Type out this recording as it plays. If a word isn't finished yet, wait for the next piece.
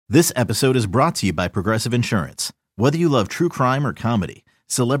This episode is brought to you by Progressive Insurance. Whether you love true crime or comedy,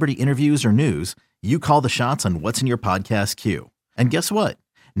 celebrity interviews or news, you call the shots on what's in your podcast queue. And guess what?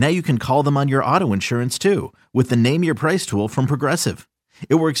 Now you can call them on your auto insurance too with the Name Your Price tool from Progressive.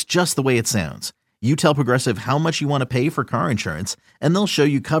 It works just the way it sounds. You tell Progressive how much you want to pay for car insurance, and they'll show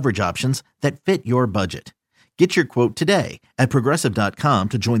you coverage options that fit your budget. Get your quote today at Progressive.com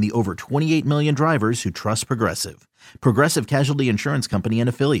to join the over 28 million drivers who trust Progressive. Progressive Casualty Insurance Company and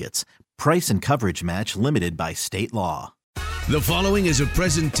Affiliates. Price and coverage match limited by state law. The following is a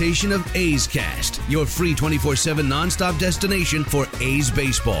presentation of A's Cast, your free 24/7 nonstop destination for A's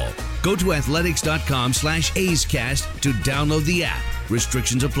baseball. Go to athletics.com/A's Cast to download the app.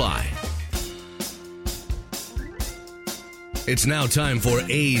 Restrictions apply. It's now time for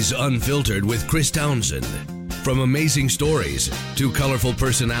A's Unfiltered with Chris Townsend. From amazing stories to colorful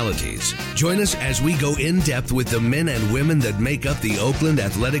personalities, join us as we go in depth with the men and women that make up the Oakland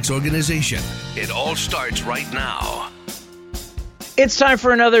Athletics organization. It all starts right now. It's time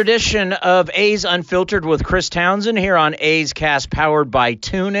for another edition of A's Unfiltered with Chris Townsend here on A's Cast, powered by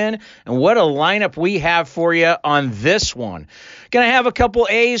TuneIn. And what a lineup we have for you on this one. Going to have a couple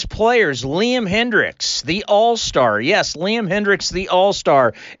A's players. Liam Hendriks, the All-Star. Yes, Liam Hendriks, the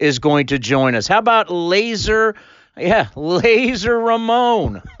All-Star, is going to join us. How about Laser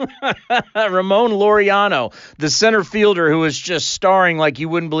Ramon. Ramon Laureano, the center fielder who is just starring like you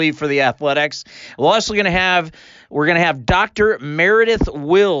wouldn't believe for the Athletics. We're going to have Dr. Meredith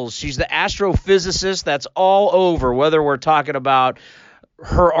Wills. She's the astrophysicist that's all over, whether we're talking about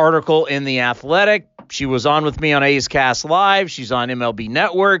her article in The Athletic. She was on with me on A's Cast Live. She's on MLB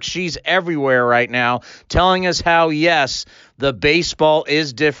Network. She's everywhere right now telling us how, yes, the baseball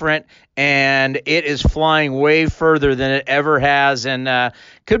is different and it is flying way further than it ever has, and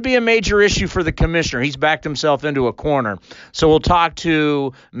could be a major issue for the commissioner. He's backed himself into a corner. So we'll talk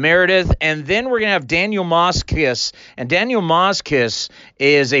to Meredith, and then we're going to have Daniel Moskis. And Daniel Moskis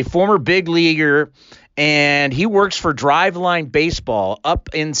is a former big leaguer, and he works for Driveline Baseball up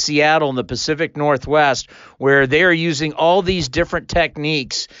in Seattle in the Pacific Northwest, where they are using all these different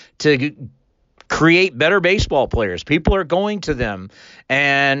techniques to create better baseball players. People are going to them,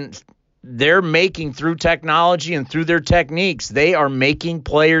 and they're making, through technology and through their techniques, they are making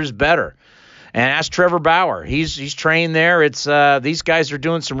players better. And ask Trevor Bauer. He's trained there. It's these guys are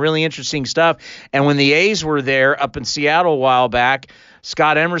doing some really interesting stuff. And when the A's were there up in Seattle a while back,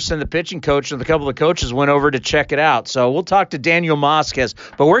 Scott Emerson, the pitching coach, and a couple of coaches went over to check it out. So we'll talk to Daniel Moskis.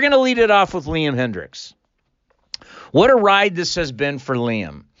 But we're going to lead it off with Liam Hendriks. What a ride this has been for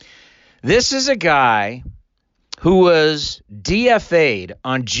Liam. This is a guy who was DFA'd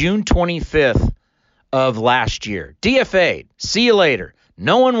on June 25th of last year. DFA'd. See you later.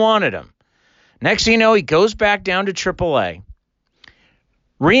 No one wanted him. Next thing you know, he goes back down to AAA,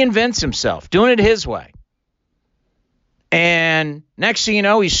 reinvents himself, doing it his way. And next thing you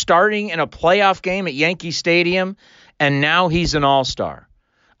know, he's starting in a playoff game at Yankee Stadium, and now he's an all-star.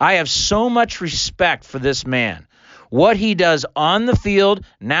 I have so much respect for this man. What he does on the field,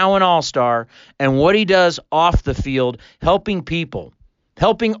 now an all-star, and what he does off the field, helping people,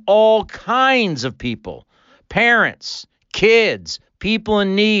 helping all kinds of people, parents, kids, people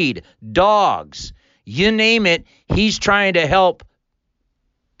in need, dogs, you name it, he's trying to help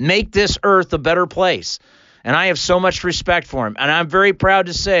make this earth a better place. And I have so much respect for him. And I'm very proud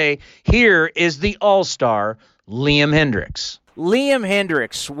to say, here is the all-star, Liam Hendriks. Liam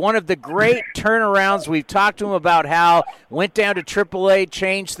Hendriks, one of the great turnarounds. We've talked to him about how went down to AAA,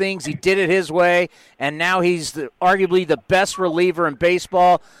 changed things. He did it his way, and now he's arguably the best reliever in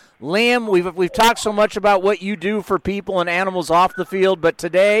baseball. Liam, we've talked so much about what you do for people and animals off the field, but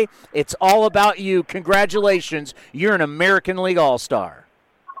today it's all about you. Congratulations. You're an American League All-Star.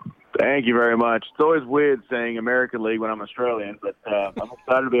 Thank you very much. It's always weird saying American League when I'm Australian, but I'm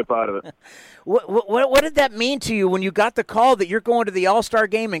excited to be a part of it. What did that mean to you when you got the call that you're going to the All-Star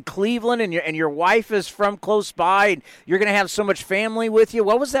game in Cleveland and your wife is from close by and you're going to have so much family with you?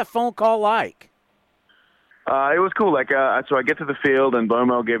 What was that phone call like? It was cool. So I get to the field and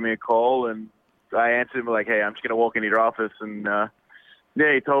Bomo gave me a call and I answered him like, "Hey, I'm just going to walk into your office." And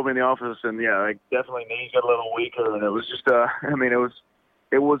he told me in the office, and definitely knees got a little weaker, and it was just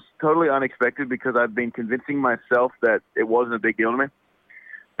it was totally unexpected because I've been convincing myself that it wasn't a big deal to me.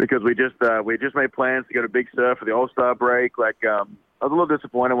 Because we just made plans to go to Big Sur for the All-Star break. I was a little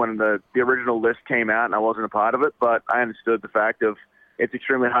disappointed when the original list came out and I wasn't a part of it, but I understood the fact of it's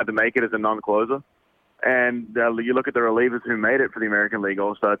extremely hard to make it as a non-closer. And you look at the relievers who made it for the American League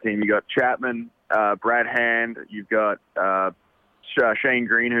All-Star team. You got Chapman, Brad Hand. You've got Shane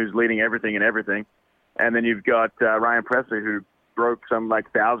Green, who's leading everything and everything. And then you've got Ryan Presley, who broke some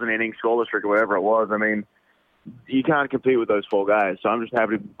 1,000-inning scoreless streak or whatever it was. I mean, you can't compete with those 4 guys. So I'm just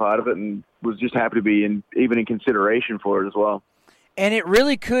happy to be part of it, and was just happy to be even in consideration for it as well. And it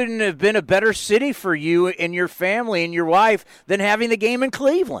really couldn't have been a better city for you and your family and your wife than having the game in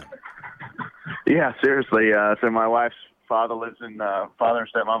Cleveland. Yeah, seriously. So my wife's father and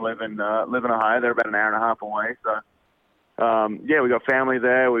stepmom live in Ohio. They're about an hour and a half away. So, we got family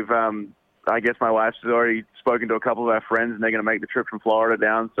there. We've, I guess my wife's already spoken to a couple of our friends, and they're going to make the trip from Florida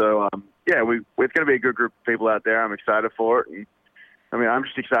down. So, it's going to be a good group of people out there. I'm excited for it. And, I mean, I'm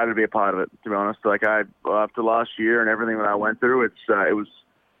just excited to be a part of it, to be honest. After last year and everything that I went through,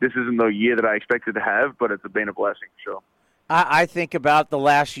 this isn't the year that I expected to have, but it's been a blessing for sure. I think about the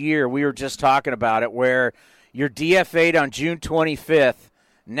last year. We were just talking about it, where you're DFA'd on June 25th.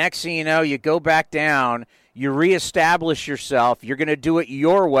 Next thing you know, you go back down, you reestablish yourself. You're going to do it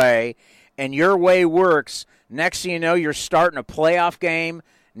your way, and your way works. Next thing you know, you're starting a playoff game.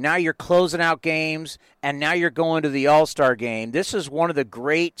 Now you're closing out games, and now you're going to the All-Star game. This is one of the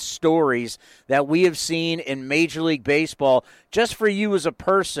great stories that we have seen in Major League Baseball, just for you as a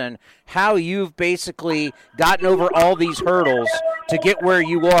person, how you've basically gotten over all these hurdles to get where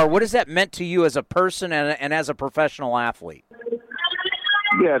you are. What has that meant to you as a person and as a professional athlete?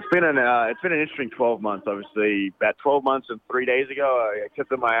 Yeah, it's been an interesting 12 months, obviously. About 12 months and 3 days ago, I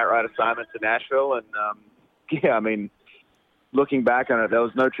accepted my outright assignment to Nashville, and, looking back on it, there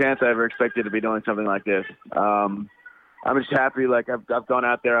was no chance I ever expected to be doing something like this. I'm just happy. I've gone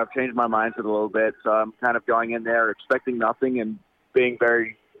out there, I've changed my mindset a little bit, so I'm kind of going in there expecting nothing and being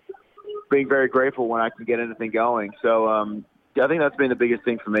very grateful when I can get anything going. So I think that's been the biggest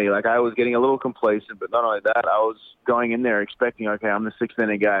thing for me. I was getting a little complacent, but not only that, I was going in there expecting, okay, I'm the 6th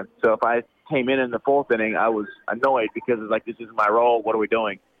inning guy. So if I came in the 4th inning, I was annoyed because it's this isn't my role. What are we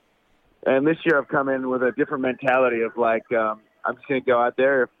doing? And this year I've come in with a different mentality of I'm just going to go out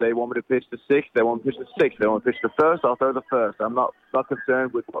there. If they want me to pitch the 6th, they want me to pitch the 6th. They want me to pitch the 1st, I'll throw the 1st. I'm not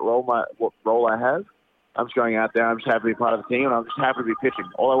concerned with what role I have. I'm just going out there. I'm just happy to be part of the team, and I'm just happy to be pitching.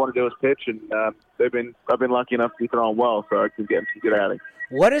 All I want to do is pitch, and I've been lucky enough to be throwing well, so I can get some good outing.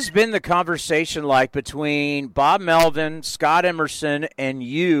 What has been the conversation like between Bob Melvin, Scott Emerson, and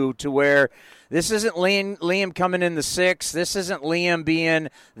you, to where this isn't Liam coming in the 6th, this isn't Liam being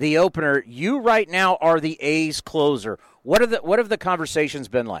the opener. You right now are the A's closer. What have the conversations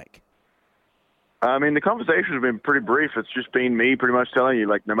been like? I mean, the conversations have been pretty brief. It's just been me pretty much telling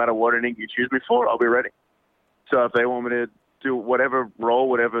you, no matter what inning you choose me for, I'll be ready. So if they want me to do whatever role,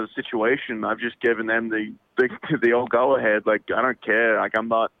 whatever situation, I've just given them the old go-ahead. I don't care. I've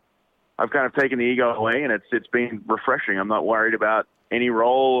kind of taken the ego away, and it's been refreshing. I'm not worried about any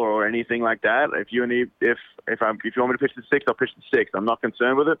role or anything like that. If you want me to pitch the 6th, I'll pitch the 6th. I'm not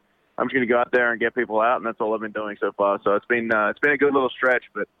concerned with it. I'm just going to go out there and get people out, and that's all I've been doing so far. So it's been a good little stretch,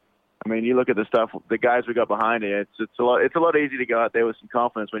 but I mean, you look at the stuff, the guys we got behind it. It's a lot easier to go out there with some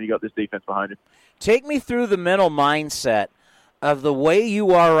confidence when you got this defense behind you. Take me through the mental mindset of the way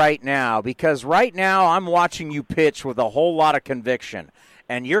you are right now, because right now I'm watching you pitch with a whole lot of conviction,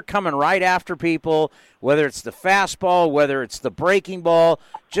 and you're coming right after people, whether it's the fastball, whether it's the breaking ball.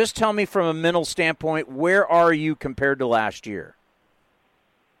 Just tell me from a mental standpoint, where are you compared to last year?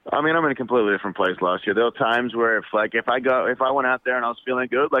 I mean, I'm in a completely different place last year. There were times where if I went out there and I was feeling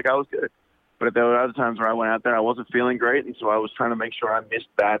good, I was good. But there were other times where I went out there and I wasn't feeling great, and so I was trying to make sure I missed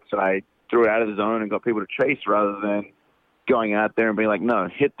bats and I threw it out of the zone and got people to chase rather than going out there and being like, no,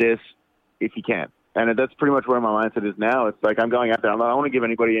 hit this if you can. And that's pretty much where my mindset is now. It's I'm going out there. I don't want to give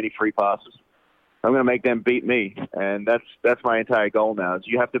anybody any free passes. I'm going to make them beat me, and that's my entire goal now. Is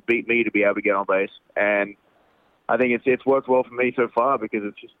you have to beat me to be able to get on base. And I think it's worked well for me so far because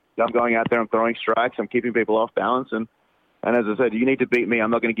it's just I'm going out there, I'm throwing strikes, I'm keeping people off balance, and as I said, you need to beat me. I'm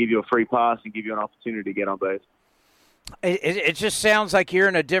not going to give you a free pass and give you an opportunity to get on base. It just sounds like you're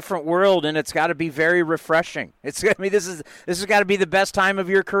in a different world, and it's got to be very refreshing. This has got to be the best time of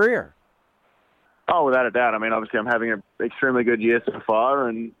your career. Oh, without a doubt. I mean, obviously, I'm having an extremely good year so far,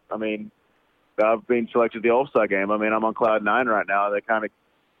 and I mean, I've been selected to the All-Star game. I mean, I'm on cloud 9 right now. I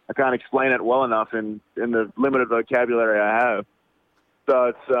can't explain it well enough in the limited vocabulary I have. So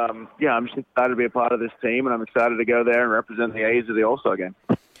it's I'm just excited to be a part of this team, and I'm excited to go there and represent the A's at the All-Star game.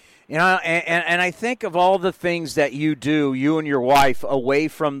 You know, and I think of all the things that you do, you and your wife, away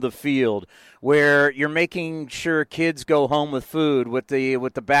from the field, where you're making sure kids go home with food with the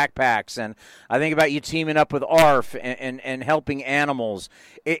backpacks, and I think about you teaming up with ARF and helping animals.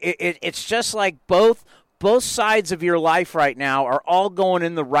 It's just like both both sides of your life right now are all going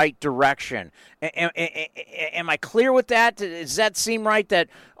in the right direction. Am I clear with that? Does that seem right, that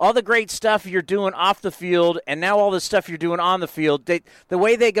all the great stuff you're doing off the field and now all the stuff you're doing on the field, the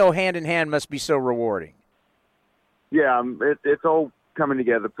way they go hand in hand must be so rewarding? Yeah, it's all coming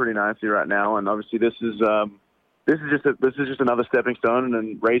together pretty nicely right now, and obviously this is just another stepping stone,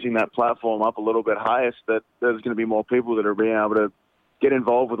 and raising that platform up a little bit higher, so that there's going to be more people that are being able to get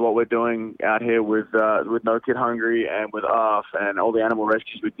involved with what we're doing out here with No Kid Hungry and with ARF and all the animal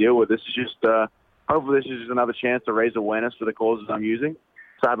rescues we deal with. This is just hopefully this is just another chance to raise awareness for the causes I'm using,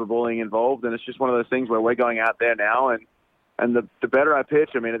 cyberbullying involved, and it's just one of those things where we're going out there now, and the better I pitch,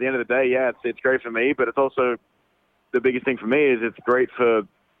 I mean, at the end of the day, yeah, it's great for me, but it's also the biggest thing for me is it's great for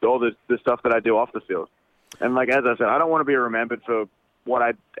all the stuff that I do off the field. And like as I said, I don't want to be remembered for what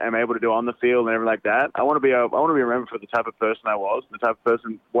I am able to do on the field and everything like that. I want to be remembered for the type of person I was, the type of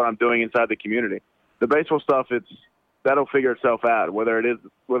person, what I'm doing inside the community. The baseball stuff, that'll figure itself out, whether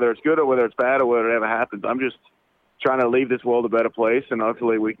it's good or whether it's bad or whether it ever happens. I'm just trying to leave this world a better place, and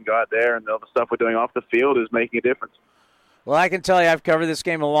hopefully we can go out there and all the stuff we're doing off the field is making a difference. Well, I can tell you I've covered this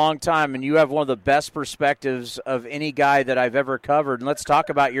game a long time, and you have one of the best perspectives of any guy that I've ever covered. And let's talk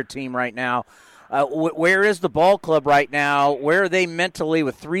about your team right now. Where is the ball club right now? Where are they mentally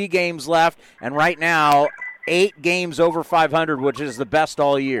with 3 games left? And right now, 8 games over 500, which is the best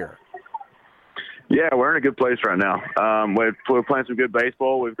all year. Yeah, we're in a good place right now. We're playing some good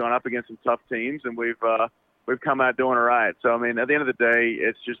baseball. We've gone up against some tough teams, and we've come out doing all right. So, I mean, at the end of the day,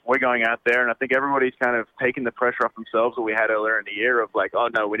 it's just we're going out there, and I think everybody's kind of taking the pressure off themselves that we had earlier in the year of like, oh,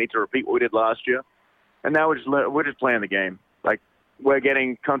 no, we need to repeat what we did last year. And now we're just playing the game. Like, we're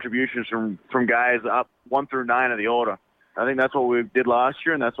getting contributions from guys up 1 through 9 of the order. I think that's what we did last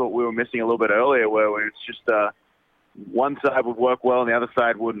year, and that's what we were missing a little bit earlier, where it's just one side would work well and the other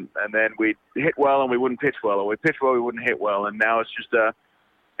side wouldn't. And then we'd hit well and we wouldn't pitch well, or we'd pitch well, we wouldn't hit well. And now it's just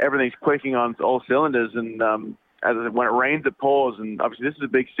everything's clicking on all cylinders. And as I said, when it rains, it pours. And obviously this is a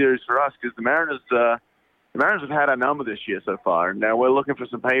big series for us because the Mariners have had our number this year so far. Now we're looking for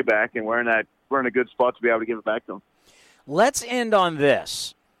some payback, and we're in a good spot to be able to give it back to them. Let's end on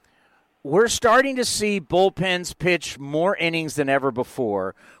this. We're starting to see bullpens pitch more innings than ever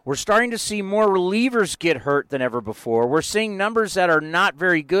before. We're starting to see more relievers get hurt than ever before. We're seeing numbers that are not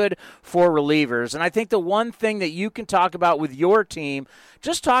very good for relievers. And I think the one thing that you can talk about with your team,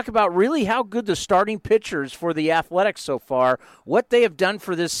 just talk about really how good the starting pitchers for the Athletics so far, what they have done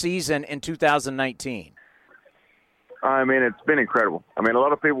for this season in 2019. I mean, it's been incredible. I mean, a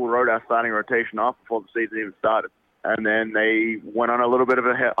lot of people wrote our starting rotation off before the season even started. And then they went on a little bit of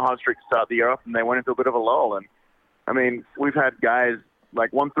a hot streak to start the year off, and they went into a bit of a lull. And, I mean, we've had guys,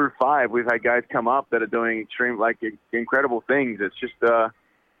 like 1 through 5, we've had guys come up that are doing incredible things. It's just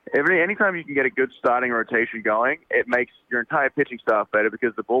anytime you can get a good starting rotation going, it makes your entire pitching staff better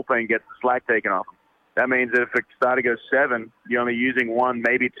because the bullpen gets the slack taken off them. That means that if a starter goes 7, you're only using 1,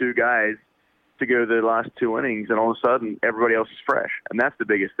 maybe 2 guys to go the last 2 innings, and all of a sudden everybody else is fresh. And that's the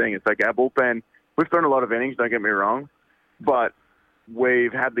biggest thing. It's like our bullpen, we've thrown a lot of innings, don't get me wrong, but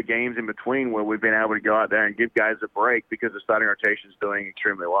we've had the games in between where we've been able to go out there and give guys a break because the starting rotation is doing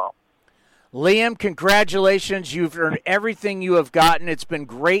extremely well. Liam, congratulations. You've earned everything you have gotten. It's been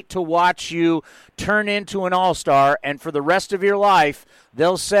great to watch you turn into an all-star, and for the rest of your life,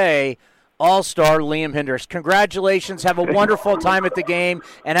 they'll say, All-Star Liam Hendriks. Congratulations. Have a wonderful time at the game,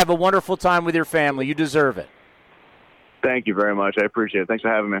 and have a wonderful time with your family. You deserve it. Thank you very much. I appreciate it. Thanks for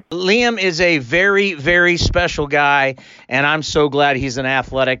having me. Liam is a very, very special guy, and I'm so glad he's an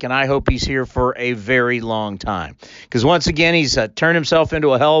Athletic, and I hope he's here for a very long time. Because once again, he's turned himself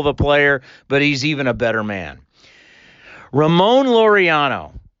into a hell of a player, but he's even a better man. Ramon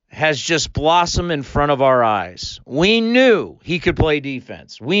Laureano has just blossomed in front of our eyes. We knew he could play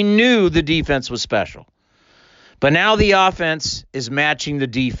defense. We knew the defense was special. But now the offense is matching the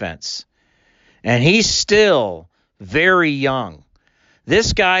defense. And he's still very young.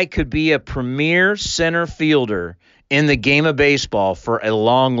 This guy could be a premier center fielder in the game of baseball for a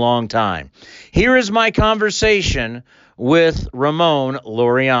long, long time. Here is my conversation with Ramon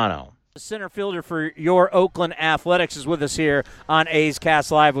Laureano. The center fielder for your Oakland Athletics is with us here on A's Cast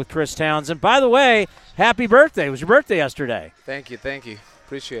Live with Chris Townsend. By the way, happy birthday. It was your birthday yesterday. Thank you.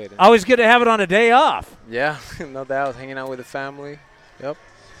 Appreciate it. Always good to have it on a day off. Yeah, no doubt. Hanging out with the family. Yep.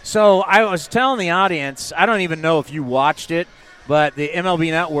 So I was telling the audience, I don't even know if you watched it, but the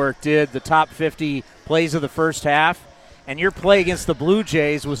MLB Network did the top 50 plays of the first half, and your play against the Blue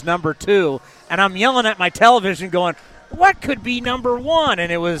Jays was number 2. And I'm yelling at my television going, what could be number 1?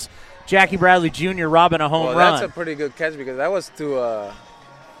 And it was Jackie Bradley Jr. robbing a home run. That's a pretty good catch because that was to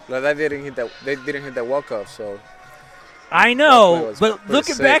Like they didn't hit that walk-off, so. I know, was but pretty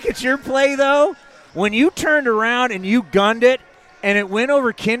looking sick. back at your play, though, when you turned around and you gunned it, and it went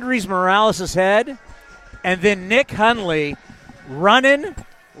over Kendrys Morales' head, and then Nick Hundley running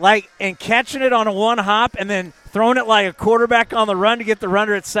and catching it on a one hop, and then throwing it like a quarterback on the run to get the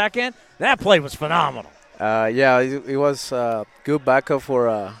runner at second, that play was phenomenal. Yeah, it was good backup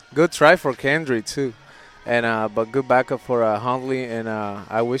for good try for Kendry too, and but good backup for Hundley, and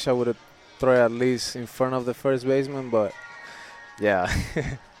I wish I would have thrown at least in front of the first baseman, but yeah.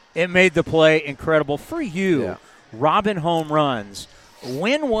 It made the play incredible for you. Yeah. Robbing home runs.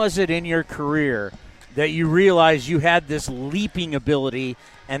 When was it in your career that you realized you had this leaping ability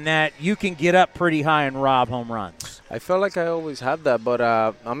and that you can get up pretty high and rob home runs? I felt like I always had that, but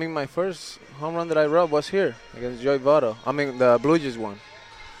my first home run that I robbed was here against Joey Votto. The Blue Jays one.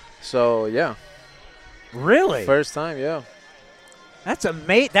 So yeah. Really? First time, yeah. That's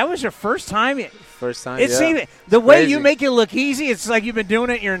amazing. That was your first time? First time, It's yeah. even, the way crazy. you make it look easy, it's like you've been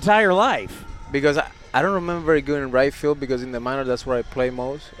doing it your entire life. Because I don't remember very good in right field because in the minor that's where I play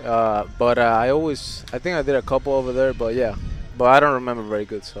most. But I think I did a couple over there, but yeah. But I don't remember very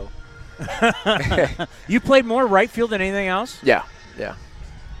good, so. You played more right field than anything else? Yeah.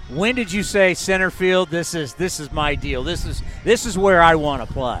 When did you say center field, this is my deal, this is where I want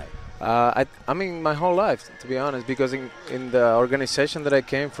to play? My whole life, to be honest, because in the organization that I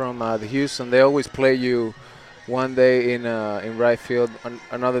came from, the Houston, they always play you one day in right field,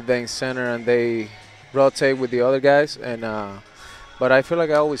 another day in center, and they rotate with the other guys. And but I feel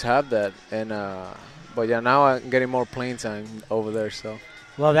like I always have that. And but yeah, now I'm getting more playing time over there. So.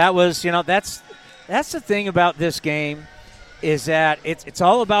 Well, that was that's the thing about this game, is that it's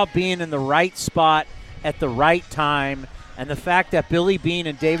all about being in the right spot at the right time. And the fact that Billy Beane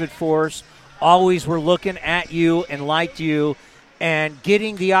and David Force always were looking at you and liked you and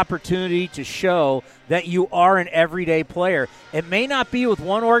getting the opportunity to show that you are an everyday player. It may not be with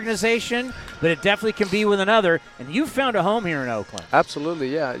one organization, but it definitely can be with another. And you found a home here in Oakland.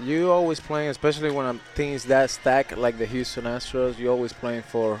 Absolutely, yeah. You always playing, especially when teams that stack like the Houston Astros, you always playing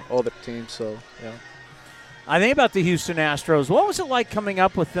for other teams. So, yeah. I think about the Houston Astros. What was it like coming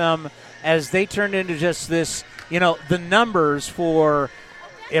up with them as they turned into just this, the numbers for,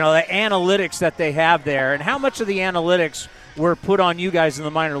 the analytics that they have there, and how much of the analytics were put on you guys in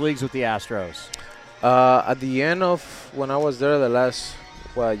the minor leagues with the Astros? At the end of when I was there, the last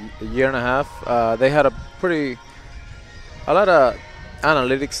a year and a half, they had a lot of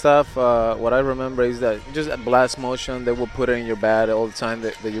analytic stuff. What I remember is that just a blast motion, they will put it in your bat all the time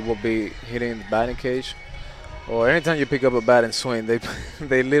that you will be hitting the batting cage. Or anytime you pick up a bat and swing,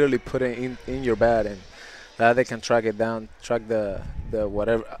 they literally put it in your bat, and that they can track it down, track the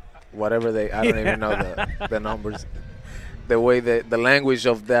whatever they, I don't even know the numbers, the way the language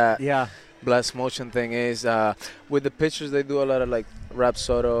of that blast motion thing is. With the pitchers, they do a lot of like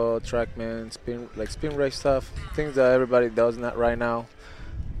Rapsodo, TrackMan, spin rate stuff, things that everybody does not right now.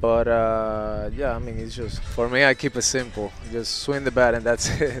 But it's just, for me, I keep it simple. Just swing the bat and that's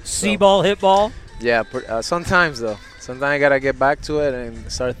it. See ball, hit ball? Yeah, sometimes though. Sometimes I gotta get back to it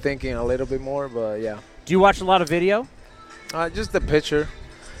and start thinking a little bit more. But yeah. Do you watch a lot of video? Just the pitcher.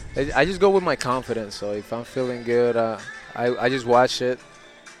 I just go with my confidence. So if I'm feeling good, I just watch it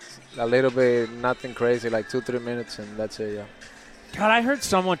a little bit, nothing crazy, like 2-3 minutes, and that's it. Yeah. God, I heard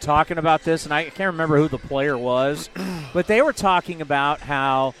someone talking about this, and I can't remember who the player was, but they were talking about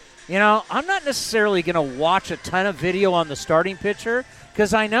how, I'm not necessarily going to watch a ton of video on the starting pitcher,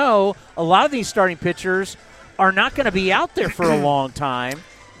 because I know a lot of these starting pitchers are not going to be out there for a long time,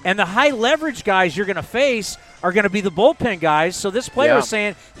 and the high leverage guys you're going to face are going to be the bullpen guys. So this player is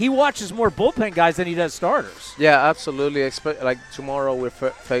saying he watches more bullpen guys than he does starters. Yeah, absolutely. Like tomorrow we're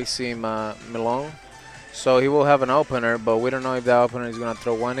facing Milone, so he will have an opener, but we don't know if that opener is going to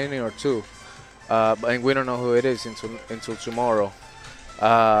throw 1 inning or 2, and we don't know who it is until tomorrow.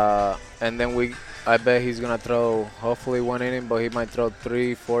 And then I bet he's going to throw hopefully 1 inning, but he might throw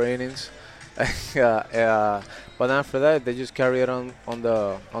 3-4 innings. But after that, they just carry it on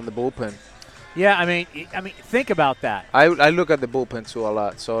the bullpen. Yeah, I mean, think about that. I look at the bullpen too a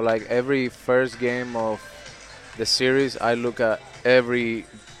lot. So like every first game of the series, I look at every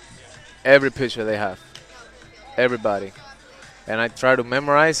pitcher they have, everybody, and I try to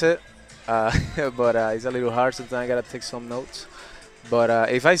memorize it. But it's a little hard sometimes. I gotta take some notes. But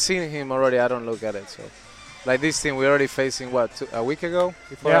if I seen him already, I don't look at it. So, like this team, we already facing a week ago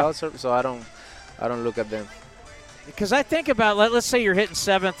before All-Star, so I don't look at them. Because I think about, let's say you're hitting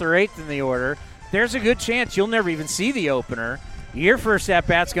 7th or 8th in the order, there's a good chance you'll never even see the opener. Your first at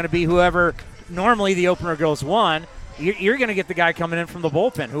bat's going to be whoever. Normally the opener goes 1. you're going to get the guy coming in from the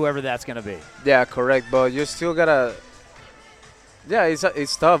bullpen, whoever that's going to be. Yeah, correct. But you still gotta. Yeah,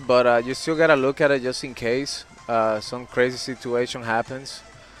 it's tough, but you still gotta look at it just in case some crazy situation happens,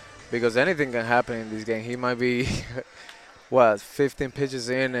 because anything can happen in this game. He might be 15 pitches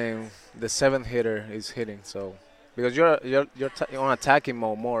in, and the 7th hitter is hitting. So because you're on attacking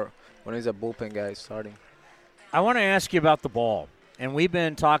mode more when he's a bullpen guy starting. I want to ask you about the ball. And we've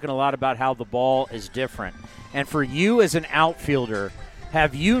been talking a lot about how the ball is different. And for you as an outfielder,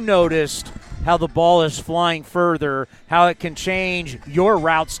 have you noticed how the ball is flying further, how it can change your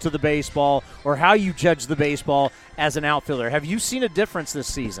routes to the baseball, or how you judge the baseball as an outfielder? Have you seen a difference this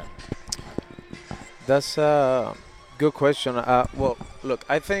season? That's a good question. Well, look,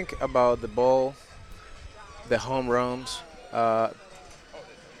 I think about the ball, the home runs.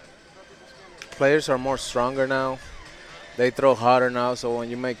 Players are more stronger now. They throw harder now, so when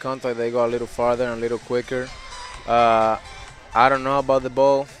you make contact, they go a little farther and a little quicker. I don't know about the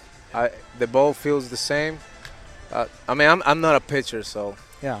ball. The ball feels the same. I mean, I'm not a pitcher, so.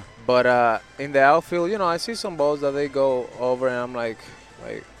 Yeah. But in the outfield, I see some balls that they go over, and I'm like,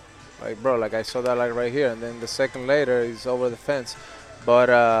 bro, like I saw that like right here, and then the second later is over the fence. But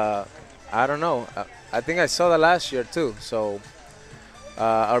I don't know. I think I saw that last year too. So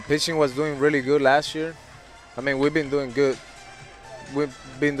our pitching was doing really good last year. I mean, we've been doing good. We've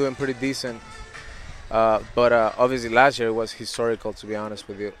been doing pretty decent. But obviously last year was historical, to be honest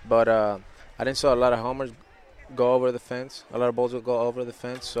with you. But I didn't saw a lot of homers go over the fence. A lot of balls will go over the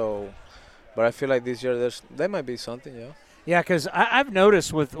fence. So, but I feel like this year there might be something, yeah. Yeah, because I've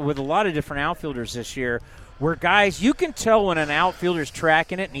noticed with a lot of different outfielders this year where guys, you can tell when an outfielder's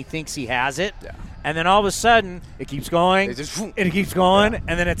tracking it and he thinks he has it. Yeah. And then all of a sudden it keeps going, and it keeps going,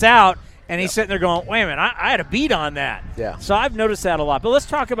 and then it's out. And he's sitting there going, wait a minute, I had a beat on that. Yeah. So I've noticed that a lot. But let's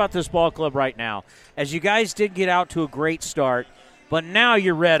talk about this ball club right now. As you guys did get out to a great start, but now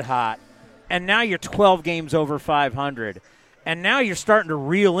you're red hot, and now you're 12 games over 500. And now you're starting to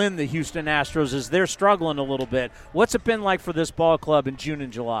reel in the Houston Astros as they're struggling a little bit. What's it been like for this ball club in June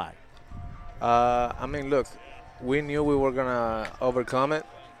and July? I mean, look, we knew we were going to overcome it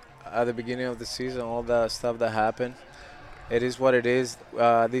at the beginning of the season, all the stuff that happened. It is what it is.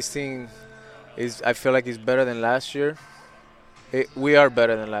 This team I feel like it's better than last year. We are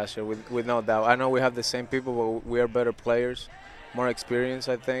better than last year, with no doubt. I know we have the same people, but we are better players, more experience,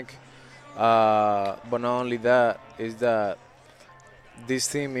 I think. But not only that, is that this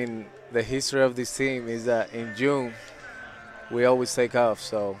team, in the history of this team, is that in June, we always take off.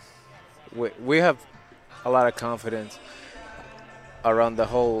 So we have a lot of confidence around the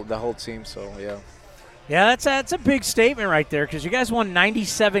whole team, so yeah. Yeah, that's a big statement right there, because you guys won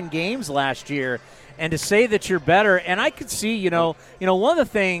 97 games last year, and to say that you're better, and I could see, one of the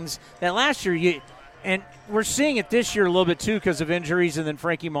things that last year and we're seeing it this year a little bit too because of injuries and then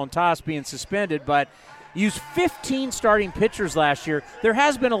Frankie Montas being suspended, but used 15 starting pitchers last year. There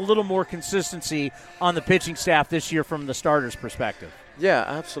has been a little more consistency on the pitching staff this year from the starters' perspective. Yeah,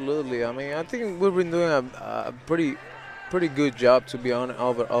 absolutely. I mean, I think we've been doing a pretty good job, to be honest,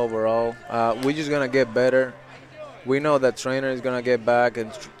 overall. We're just going to get better. We know that Trainer is going to get back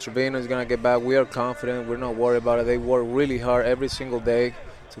and Trevino is going to get back. We are confident. We're not worried about it. They work really hard every single day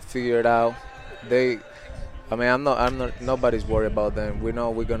to figure it out. I'm not. Nobody's worried about them. We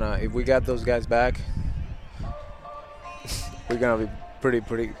know if we got those guys back, we're gonna be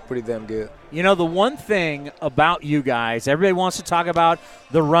pretty damn good. The one thing about you guys, everybody wants to talk about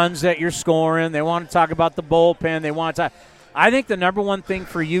the runs that you're scoring. They want to talk about the bullpen. They want to. I think the number one thing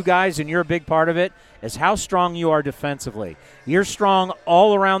for you guys, and you're a big part of it, is how strong you are defensively. You're strong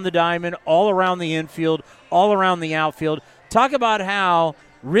all around the diamond, all around the infield, all around the outfield. Talk about how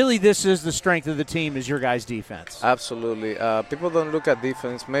really this is the strength of the team, is your guys' defense. Absolutely. People don't look at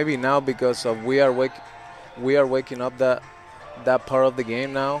defense maybe now because of we are waking up that part of the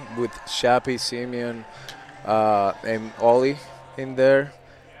game now with Shappy, Simeon, and Ollie in there.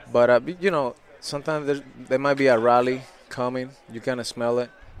 But sometimes there might be a rally coming. You kind of smell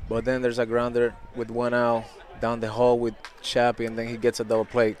it. But then there's a grounder with one out down the hall with Shappy, and then he gets a double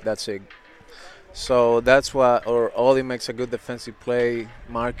play. That's it. So that's why, or Ollie makes a good defensive play.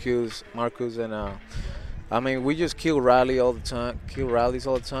 Marcus, and we just kill rallies all the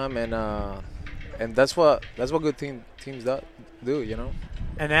time, and that's what good teams do.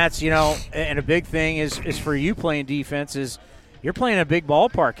 And that's and a big thing is for you playing defense is you're playing a big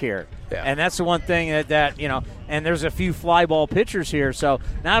ballpark here. Yeah. And that's the one thing that and there's a few fly ball pitchers here. So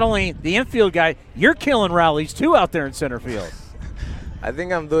not only the infield guy, you're killing rallies too out there in center field. I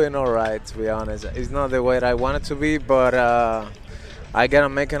think I'm doing all right, to be honest. It's not the way I want it to be, but I got to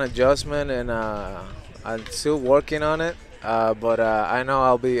make an adjustment, and I'm still working on it, but I know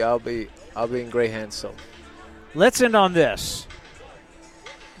I'll be in great hands. So let's end on this.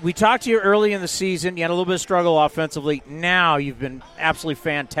 We talked to you early in the season. You had a little bit of struggle offensively. Now you've been absolutely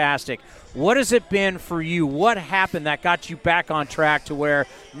fantastic. What has it been for you? What happened that got you back on track to where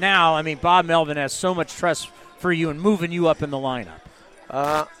now, I mean, Bob Melvin has so much trust for you and moving you up in the lineup?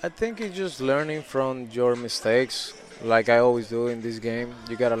 I think it's just learning from your mistakes, like I always do in this game.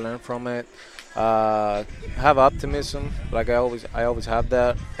 You gotta learn from it. Have optimism, like I always have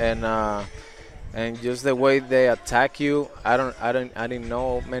that, and just the way they attack you. I didn't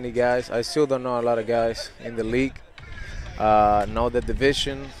know many guys. I still don't know a lot of guys in the league. Know the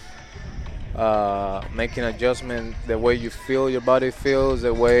division. Making adjustment, the way you feel, your body feels,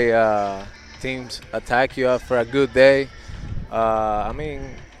 the way teams attack you after a good day. I mean,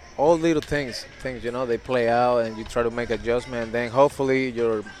 all little things, they play out, and you try to make adjustment. And then hopefully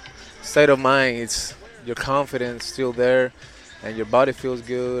your state of mind, it's your confidence still there, and your body feels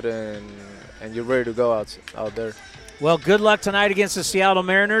good, and you're ready to go out there. Well, good luck tonight against the Seattle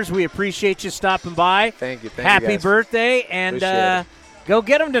Mariners. We appreciate you stopping by. Thank you. Happy birthday, and go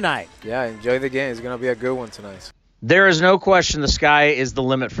get them tonight. Yeah, enjoy the game. It's going to be a good one tonight. There is no question the sky is the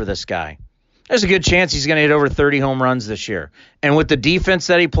limit for this guy. There's a good chance he's going to hit over 30 home runs this year. And with the defense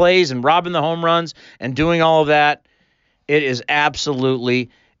that he plays and robbing the home runs and doing all of that, it is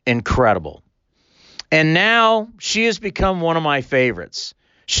absolutely incredible. And now she has become one of my favorites.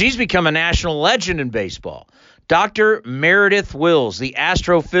 She's become a national legend in baseball. Dr. Meredith Wills, the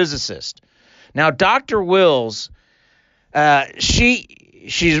astrophysicist. Now, Dr. Wills,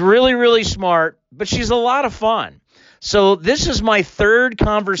 she's really, really smart, but she's a lot of fun. So this is my third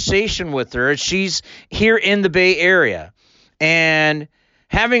conversation with her. She's here in the Bay Area. And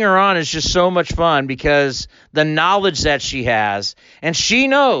having her on is just so much fun because the knowledge that she has, and she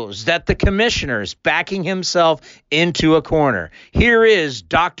knows that the commissioner's backing himself into a corner. Here is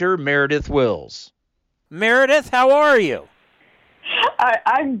Dr. Meredith Wills. Meredith, how are you?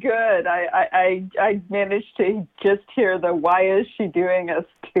 I'm good. I managed to just hear the why is she doing us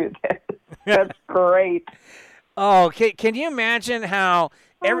to this. That's great. Oh, can you imagine how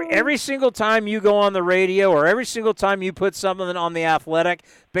every single time you go on the radio or every single time you put something on The Athletic,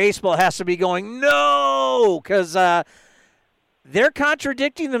 baseball has to be going, no, because they're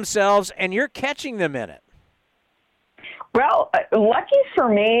contradicting themselves and you're catching them in it. Well, lucky for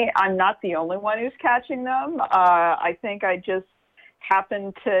me, I'm not the only one who's catching them. I think I just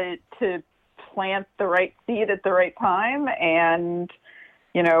happened to plant the right seed at the right time. And,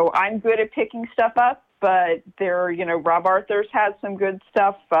 I'm good at picking stuff up, but Rob Arthur's had some good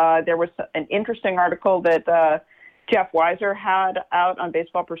stuff. There was an interesting article that Jeff Weiser had out on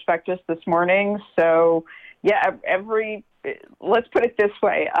Baseball Prospectus this morning. So, yeah, let's put it this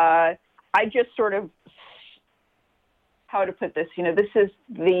way. I just sort of, how to put this, this is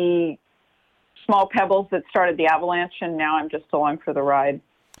the small pebbles that started the avalanche, and now I'm just along for the ride.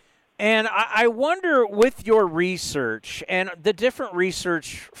 And I wonder, with your research and the different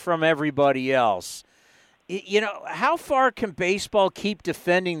research from everybody else, how far can baseball keep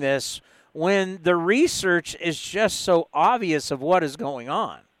defending this when the research is just so obvious of what is going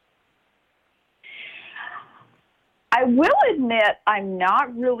on? I will admit I'm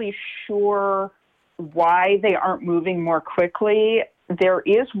not really sure why they aren't moving more quickly. There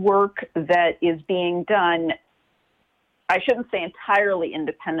is work that is being done, I shouldn't say entirely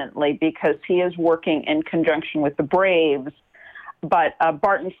independently, because he is working in conjunction with the Braves, but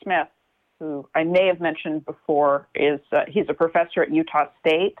Barton Smith, who I may have mentioned before, he's a professor at Utah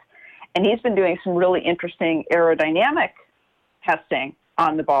State, and he's been doing some really interesting aerodynamic testing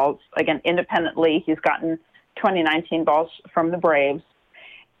on the balls. Again, independently, he's gotten 2019 balls from the Braves.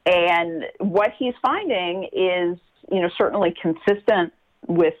 And what he's finding is, certainly consistent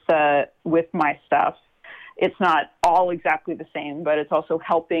with my stuff. It's not all exactly the same, but it's also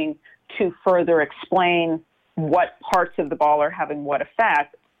helping to further explain what parts of the ball are having what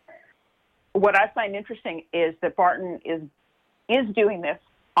effect. What I find interesting is that Barton is doing this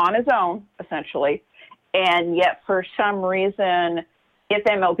on his own, essentially, and yet for some reason, if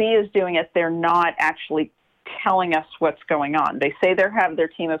MLB is doing it, they're not actually telling us what's going on. They say they have their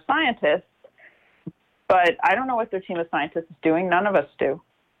team of scientists, but I don't know what their team of scientists is doing. None of us do.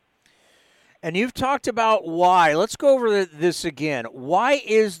 And you've talked about why. Let's go over this again. Why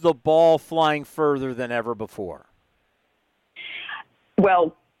is the ball flying further than ever before?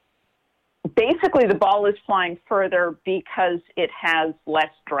 Well, basically the ball is flying further because it has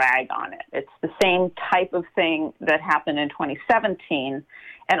less drag on it. It's the same type of thing that happened in 2017.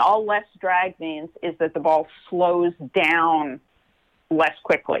 And all less drag means is that the ball slows down less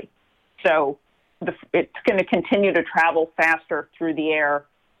quickly. So it's going to continue to travel faster through the air,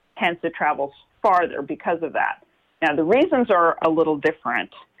 hence it travels farther because of that. Now, the reasons are a little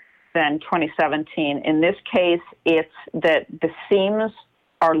different than 2017. In this case, it's that the seams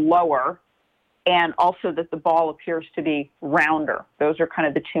are lower and also that the ball appears to be rounder. Those are kind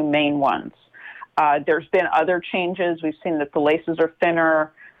of the two main ones. There's been other changes. We've seen that the laces are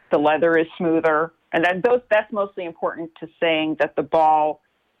thinner, the leather is smoother, and that's mostly important to saying that the ball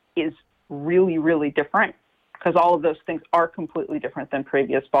is really, really different, because all of those things are completely different than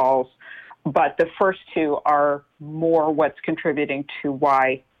previous balls. But the first two are more what's contributing to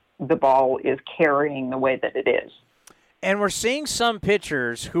why the ball is carrying the way that it is. And we're seeing some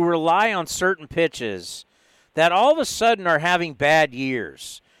pitchers who rely on certain pitches that all of a sudden are having bad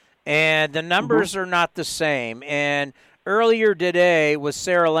years. And the numbers are not the same. And earlier today with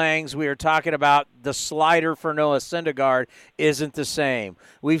Sarah Langs, we were talking about the slider for Noah Syndergaard isn't the same.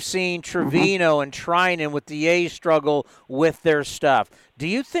 We've seen Trevino and Trinan with the A's struggle with their stuff. Do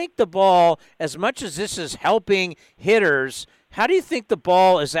you think the ball, as much as this is helping hitters, how do you think the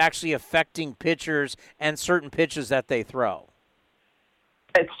ball is actually affecting pitchers and certain pitches that they throw?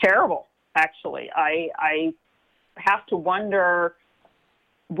 It's terrible, actually. I have to wonder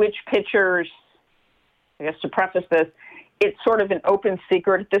which pitchers, I guess to preface this, it's sort of an open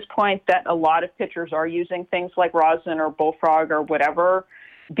secret at this point that a lot of pitchers are using things like rosin or bullfrog or whatever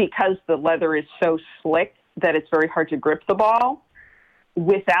because the leather is so slick that it's very hard to grip the ball.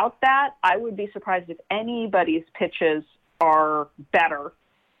 Without that, I would be surprised if anybody's pitches are better.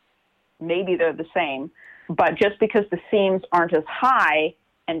 Maybe they're the same, but just because the seams aren't as high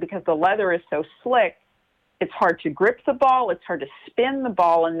and because the leather is so slick, it's hard to grip the ball, it's hard to spin the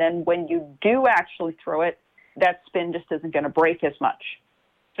ball, and then when you do actually throw it, that spin just isn't going to break as much.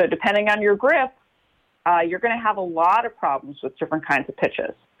 So depending on your grip, you're going to have a lot of problems with different kinds of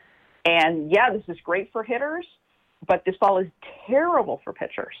pitches. And yeah, this is great for hitters, but this ball is terrible for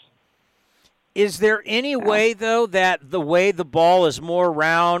pitchers. Is there any way, though, that the way the ball is more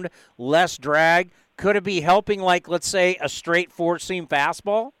round, less drag, could it be helping, like, let's say, a straight four-seam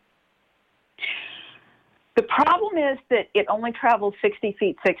fastball? The problem is that it only travels 60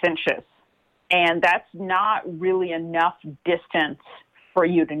 feet, 6 inches, and that's not really enough distance for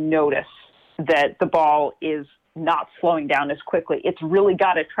you to notice that the ball is not slowing down as quickly. It's really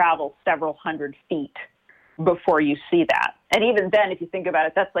got to travel several hundred feet before you see that. And even then, if you think about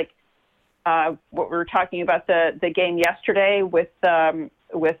it, that's like what we were talking about the game yesterday with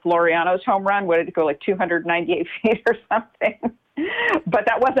Laureano's home run. What did it go, like 298 feet or something? But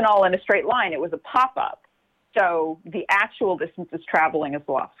that wasn't all in a straight line. It was a pop-up. So the actual distance is traveling is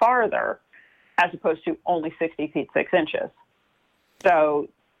a lot farther as opposed to only 60 feet, 6 inches. So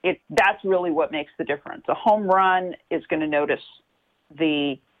that's really what makes the difference. A home run is going to notice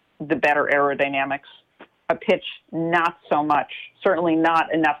the better aerodynamics. A pitch, not so much. Certainly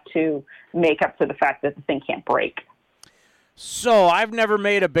not enough to make up for the fact that the thing can't break. So I've never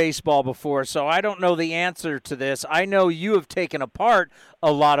made a baseball before, so I don't know the answer to this. I know you have taken apart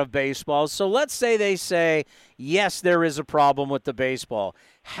a lot of baseballs. So let's say they say, yes, there is a problem with the baseball.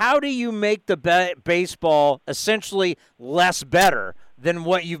 How do you make the baseball essentially less better than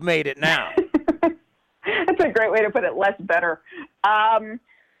what you've made it now? That's a great way to put it, less better.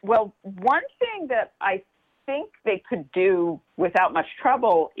 Well, one thing that I think they could do without much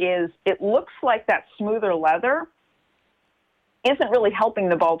trouble is it looks like that smoother leather isn't really helping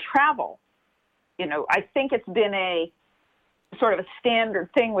the ball travel. You know, I think it's been a sort of a standard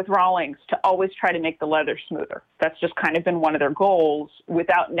thing with Rawlings to always try to make the leather smoother. That's just kind of been one of their goals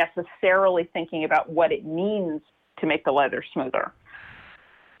without necessarily thinking about what it means to make the leather smoother.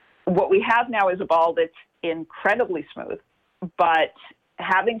 What we have now is a ball that's incredibly smooth, but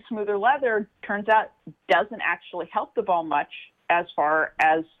having smoother leather turns out doesn't actually help the ball much as far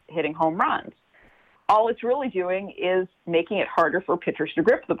as hitting home runs. All it's really doing is making it harder for pitchers to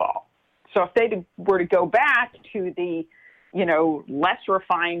grip the ball. So if they were to go back to the, less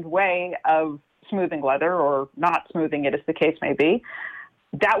refined way of smoothing leather or not smoothing it as the case may be,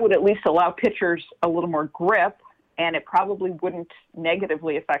 that would at least allow pitchers a little more grip, and it probably wouldn't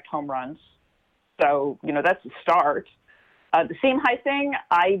negatively affect home runs. So, that's a start. The seam height thing,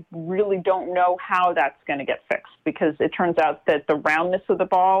 I really don't know how that's going to get fixed because it turns out that the roundness of the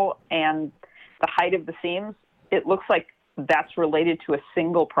ball and the height of the seams, it looks like that's related to a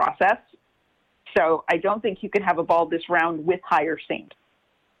single process. So I don't think you can have a ball this round with higher seams.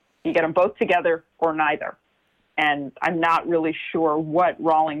 You get them both together or neither. And I'm not really sure what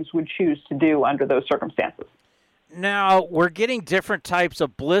Rawlings would choose to do under those circumstances. Now, we're getting different types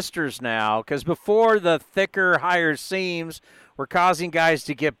of blisters now because before the thicker, higher seams were causing guys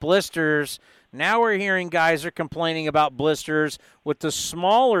to get blisters. Now we're hearing guys are complaining about blisters with the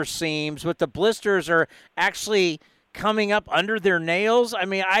smaller seams, but the blisters are actually coming up under their nails. I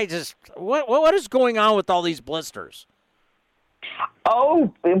mean, what is going on with all these blisters?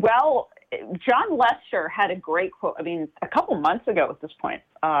 Oh, well, John Lester had a great quote, a couple months ago at this point,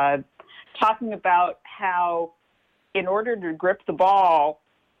 talking about how in order to grip the ball,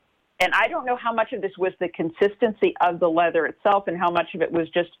 and I don't know how much of this was the consistency of the leather itself and how much of it was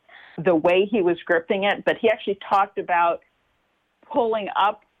just the way he was gripping it, but he actually talked about pulling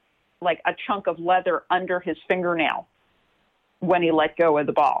up like a chunk of leather under his fingernail when he let go of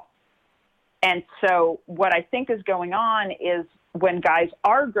the ball. And so what I think is going on is when guys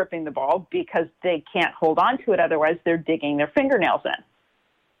are gripping the ball because they can't hold on to it, otherwise they're digging their fingernails in.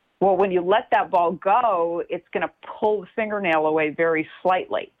 Well, when you let that ball go, it's going to pull the fingernail away very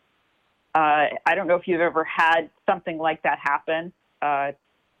slightly. I don't know if you've ever had something like that happen.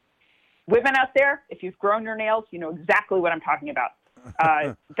 Women out there, if you've grown your nails, you know exactly what I'm talking about.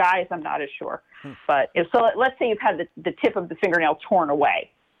 Guys, I'm not as sure. But let's say you've had the tip of the fingernail torn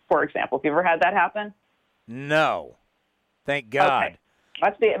away, for example. Have you ever had that happen? No. Thank God.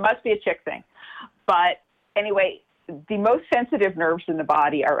 Okay. It must be a chick thing. But anyway, the most sensitive nerves in the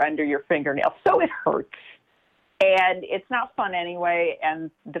body are under your fingernails, so it hurts. And it's not fun anyway, and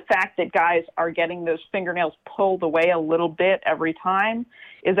the fact that guys are getting those fingernails pulled away a little bit every time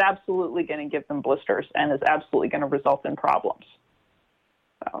is absolutely going to give them blisters and is absolutely going to result in problems.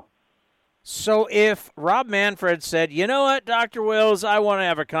 So if Rob Manfred said, you know what, Dr. Wills, I want to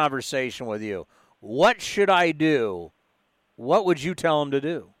have a conversation with you. What should I do? What would you tell him to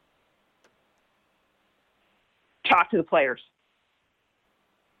do? Talk to the players.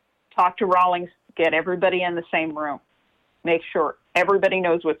 Talk to Rawlings. Get everybody in the same room. Make sure everybody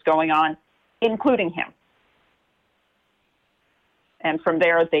knows what's going on, including him. And from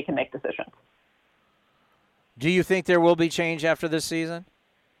there, they can make decisions. Do you think there will be change after this season?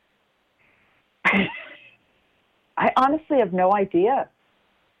 I honestly have no idea.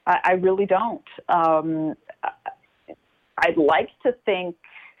 I really don't. I'd like to think.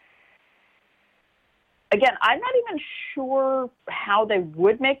 Again, I'm not even sure how they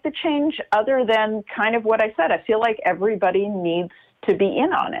would make the change other than kind of what I said. I feel like everybody needs to be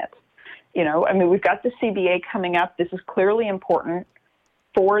in on it. You know, I mean, we've got the CBA coming up. This is clearly important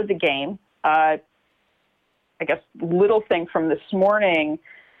for the game. I guess little thing from this morning,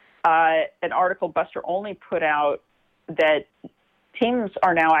 an article Buster Olney put out that teams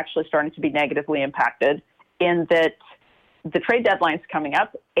are now actually starting to be negatively impacted in that the trade deadline's coming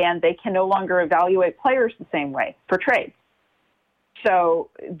up, and they can no longer evaluate players the same way for trades.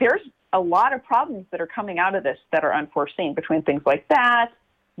 So there's a lot of problems that are coming out of this that are unforeseen between things like that,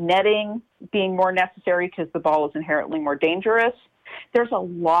 netting being more necessary because the ball is inherently more dangerous. There's a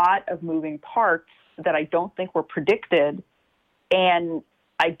lot of moving parts that I don't think were predicted, and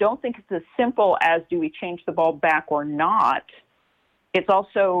I don't think it's as simple as do we change the ball back or not. It's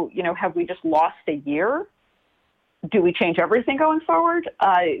also, you know, have we just lost a year? Do we change everything going forward?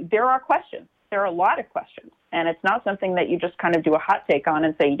 There are questions. There are a lot of questions. And it's not something that you just kind of do a hot take on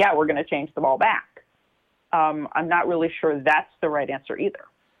and say, yeah, we're going to change the ball back. I'm not really sure that's the right answer either.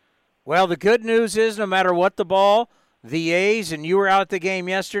 Well, the good news is no matter what the ball, the A's, and you were out at the game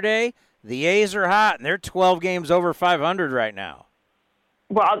yesterday, the A's are hot, and they're 12 games over 500 right now.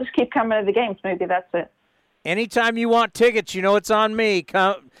 Well, I'll just keep coming to the games. Maybe that's it. Anytime you want tickets, you know it's on me.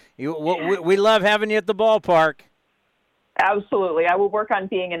 We love having you at the ballpark. Absolutely. I will work on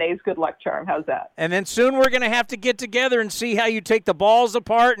being an A's good luck charm. How's that? And then soon we're going to have to get together and see how you take the balls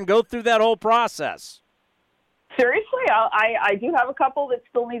apart and go through that whole process. Seriously, I do have a couple that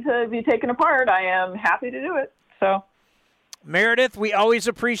still need to be taken apart. I am happy to do it. So, Meredith, we always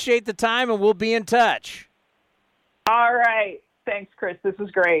appreciate the time, and we'll be in touch. All right. Thanks, Chris. This was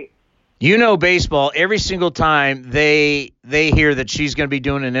great. You know baseball, every single time they hear that she's going to be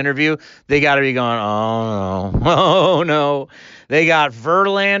doing an interview, they got to be going, oh, no. They got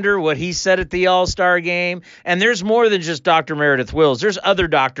Verlander, what he said at the All-Star game. And there's more than just Dr. Meredith Wills. There's other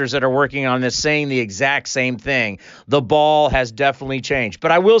doctors that are working on this saying the exact same thing. The ball has definitely changed.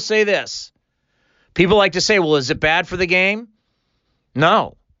 But I will say this. People like to say, well, is it bad for the game?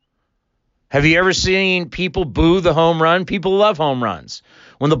 No. Have you ever seen people boo the home run? People love home runs.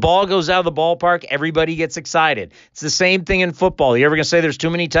 When the ball goes out of the ballpark, everybody gets excited. It's the same thing in football. You ever going to say there's too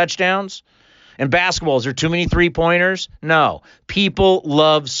many touchdowns? In basketball, is there too many three-pointers? No. People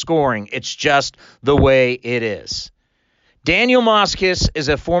love scoring. It's just the way it is. Daniel Moskis is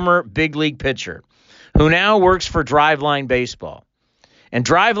a former big league pitcher who now works for Driveline Baseball. And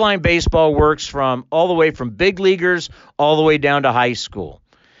Driveline Baseball works from all the way from big leaguers all the way down to high school.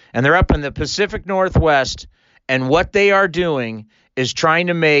 And they're up in the Pacific Northwest, and what they are doing is trying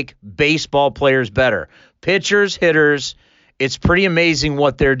to make baseball players better. Pitchers, hitters, it's pretty amazing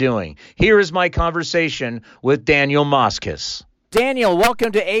what they're doing. Here is my conversation with Daniel Moskos. Daniel,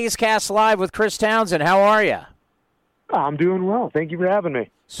 welcome to A's Cast Live with Chris Townsend. How are you? I'm doing well. Thank you for having me.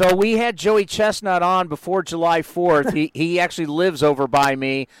 So we had Joey Chestnut on before July 4th. He actually lives over by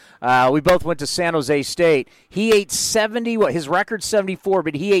me. We both went to San Jose State. He ate his record's 74,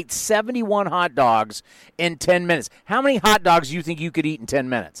 but he ate 71 hot dogs in 10 minutes. How many hot dogs do you think you could eat in 10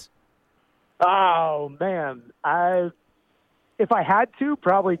 minutes? Oh, man. If I had to,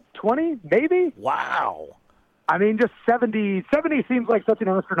 probably 20, maybe. Wow. I mean, just 70 seems like such an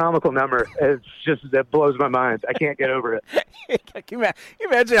astronomical number. That blows my mind. I can't get over it. Can you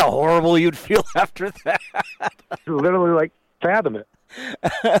imagine how horrible you'd feel after that? Literally, like, fathom it.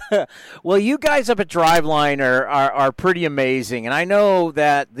 Well, you guys up at Driveline are pretty amazing. And I know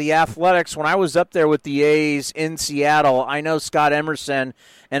that the Athletics, when I was up there with the A's in Seattle, I know Scott Emerson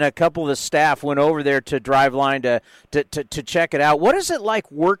and a couple of the staff went over there to Driveline to check it out. What is it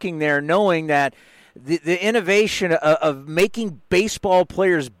like working there knowing that the innovation of making baseball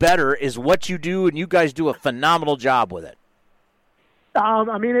players better is what you do, and you guys do a phenomenal job with it?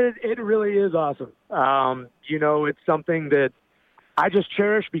 I mean, it really is awesome. It's something that I just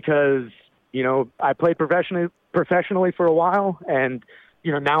cherish because, I played professionally for a while, and,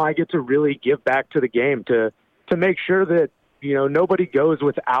 now I get to really give back to the game to make sure that, nobody goes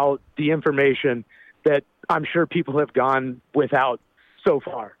without the information that I'm sure people have gone without so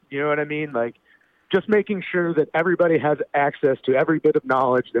far. You know what I mean? Like, just making sure that everybody has access to every bit of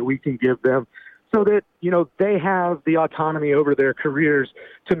knowledge that we can give them so that, they have the autonomy over their careers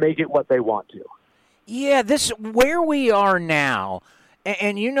to make it what they want to. Yeah, where we are now,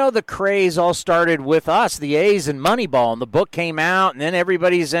 and the craze all started with us, the A's and Moneyball, and the book came out, and then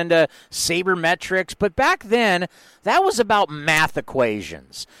everybody's into sabermetrics. But back then, that was about math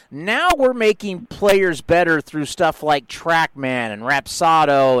equations. Now we're making players better through stuff like TrackMan and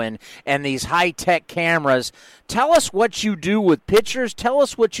Rapsodo and these high-tech cameras. Tell us what you do with pitchers. Tell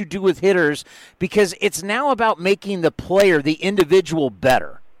us what you do with hitters, because it's now about making the player, the individual,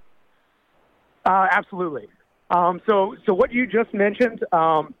 better. Absolutely. So what you just mentioned,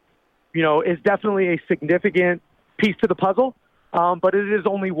 is definitely a significant piece to the puzzle, but it is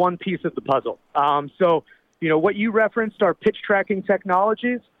only one piece of the puzzle. What you referenced are pitch tracking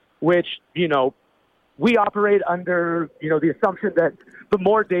technologies, which, we operate under, the assumption that the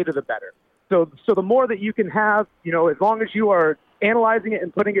more data, the better. So the more that you can have, as long as you are analyzing it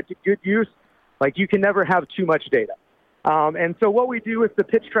and putting it to good use, like, you can never have too much data. And so what we do with the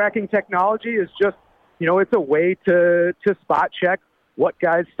pitch tracking technology is just, it's a way to spot check what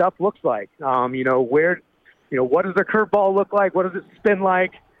guys' stuff looks like. What does a curveball look like? What does it spin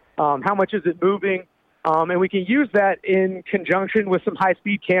like? How much is it moving? And we can use that in conjunction with some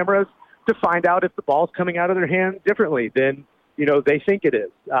high-speed cameras to find out if the ball's coming out of their hand differently than, they think it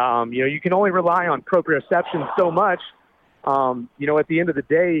is. You can only rely on proprioception so much. At the end of the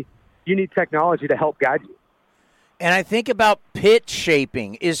day, you need technology to help guide you. And I think about pitch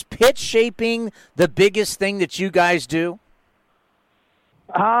shaping. Is pitch shaping the biggest thing that you guys do?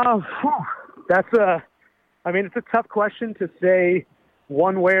 It's a tough question to say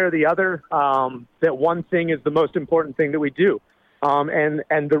one way or the other, that one thing is the most important thing that we do.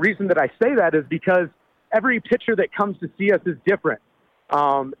 And the reason that I say that is because every pitcher that comes to see us is different.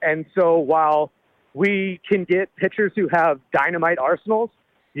 And so while we can get pitchers who have dynamite arsenals,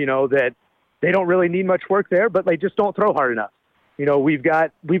 that they don't really need much work there, but they just don't throw hard enough. We've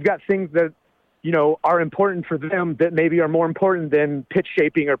got things that, are important for them that maybe are more important than pitch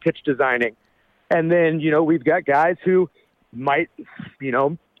shaping or pitch designing. And then, we've got guys who might,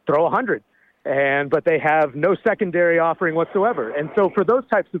 throw 100, but they have no secondary offering whatsoever. And so for those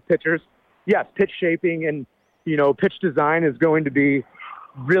types of pitchers, yes, pitch shaping and, pitch design is going to be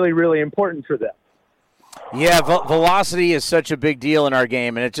really, really important for them. Yeah, velocity is such a big deal in our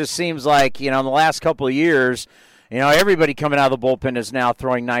game, and it just seems like, in the last couple of years, everybody coming out of the bullpen is now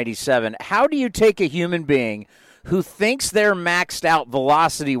throwing 97. How do you take a human being who thinks they're maxed out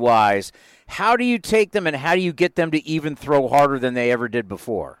velocity-wise, how do you take them and how do you get them to even throw harder than they ever did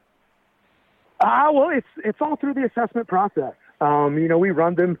before? Well, it's all through the assessment process. We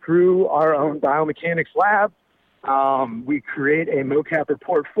run them through our own biomechanics lab. We create a mocap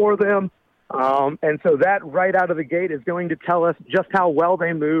report for them. And so that right out of the gate is going to tell us just how well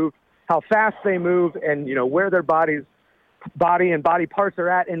they move, how fast they move, and, where their body and body parts are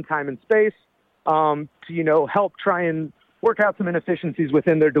at in time and space, to, help try and work out some inefficiencies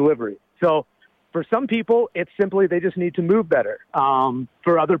within their delivery. So for some people, it's simply they just need to move better.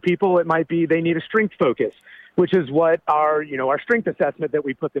 For other people, it might be they need a strength focus, which is what our strength assessment that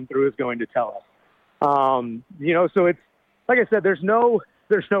we put them through is going to tell us. So it's, like I said, there's no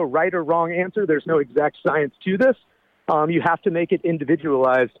right or wrong answer. There's no exact science to this. You have to make it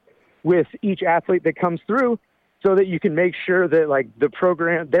individualized with each athlete that comes through so that you can make sure that like their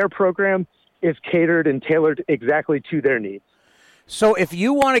program is catered and tailored exactly to their needs. So if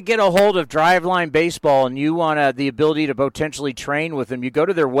you want to get a hold of Driveline Baseball and you want the ability to potentially train with them, you go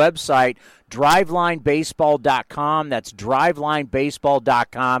to their website, drivelinebaseball.com. That's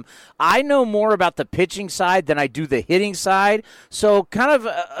drivelinebaseball.com. I know more about the pitching side than I do the hitting side. So kind of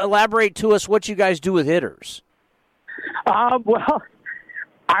elaborate to us what you guys do with hitters. Well,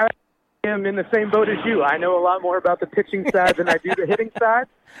 I am in the same boat as you. I know a lot more about the pitching side than I do the hitting side.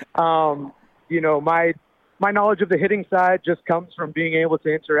 My knowledge of the hitting side just comes from being able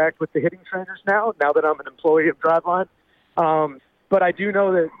to interact with the hitting trainers now that I'm an employee of Driveline. But I do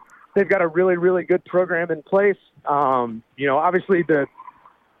know that they've got a really, really good program in place. Obviously the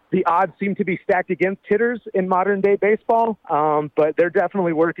odds seem to be stacked against hitters in modern day baseball, but they're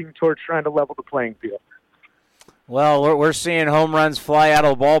definitely working towards trying to level the playing field. Well, we're seeing home runs fly out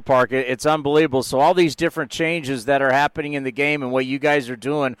of the ballpark. It's unbelievable. So all these different changes that are happening in the game and what you guys are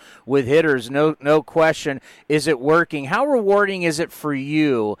doing with hitters, no question, is it working? How rewarding is it for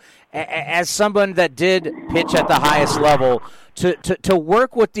you as someone that did pitch at the highest level to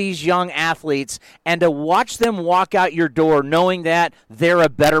work with these young athletes and to watch them walk out your door knowing that they're a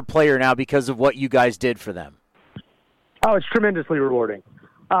better player now because of what you guys did for them? Oh, it's tremendously rewarding.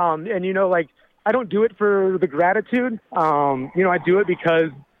 I don't do it for the gratitude. I do it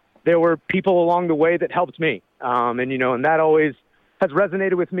because there were people along the way that helped me. And that always has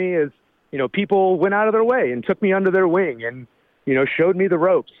resonated with me as, people went out of their way and took me under their wing and, showed me the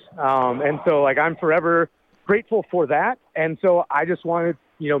ropes. And so I'm forever grateful for that. And so I just want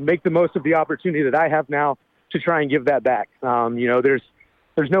to, make the most of the opportunity that I have now to try and give that back. There's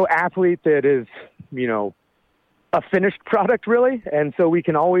no athlete that is, a finished product really. And so we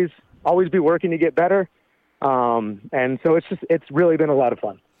can always be working to get better. And so it's really been a lot of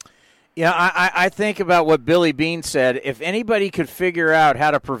fun. Yeah, I think about what Billy Beane said. If anybody could figure out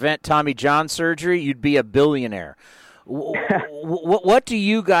how to prevent Tommy John surgery, you'd be a billionaire. What do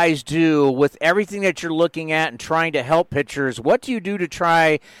you guys do with everything that you're looking at and trying to help pitchers? What do you do to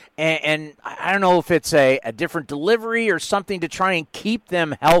try and I don't know if it's a different delivery or something to try and keep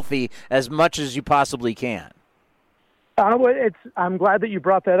them healthy as much as you possibly can? I'm glad that you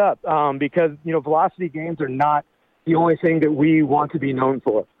brought that up because, velocity gains are not the only thing that we want to be known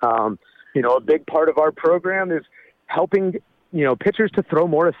for. A big part of our program is helping, pitchers to throw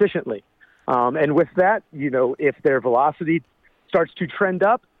more efficiently. And with that, if their velocity starts to trend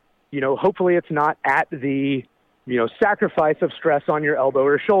up, hopefully it's not at the, sacrifice of stress on your elbow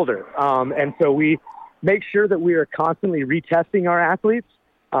or shoulder. And so we make sure that we are constantly retesting our athletes.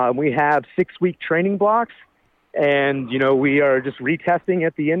 We have 6-week training blocks. And, we are just retesting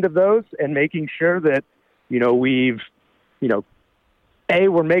at the end of those and making sure that, A,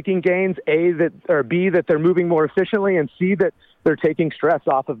 we're making gains, B, that they're moving more efficiently, and C, that they're taking stress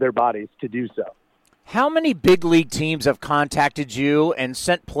off of their bodies to do so. How many big league teams have contacted you and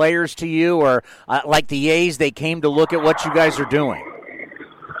sent players to you, or like the A's, they came to look at what you guys are doing?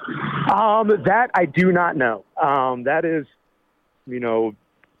 That I do not know. That is,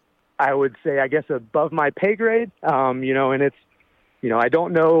 I would say, I guess, above my pay grade, and it's, I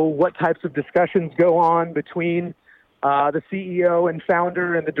don't know what types of discussions go on between the CEO and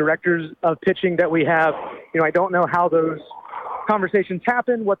founder and the directors of pitching that we have. I don't know how those conversations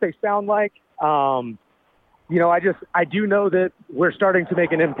happen, what they sound like. I do know that we're starting to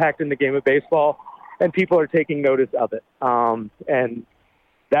make an impact in the game of baseball, and people are taking notice of it. And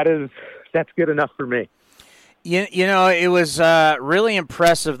that's good enough for me. It was really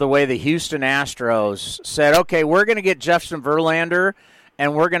impressive the way the Houston Astros said, okay, we're going to get Justin Verlander,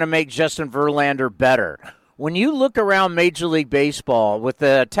 and we're going to make Justin Verlander better. When you look around Major League Baseball, with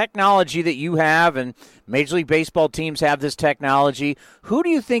the technology that you have, and Major League Baseball teams have this technology, who do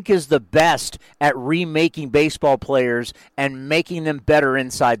you think is the best at remaking baseball players and making them better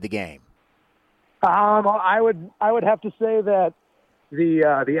inside the game? I would have to say that the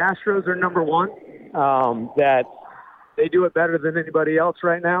Astros are number one. That they do it better than anybody else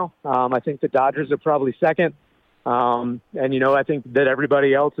right now. I think the Dodgers are probably second. I think that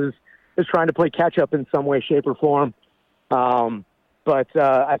everybody else is trying to play catch up in some way, shape, or form. But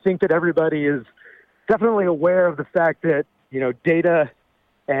I think that everybody is definitely aware of the fact that, data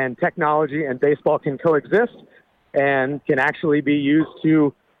and technology and baseball can coexist. and can actually be used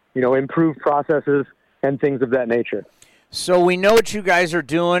to, improve processes and things of that nature. So we know what you guys are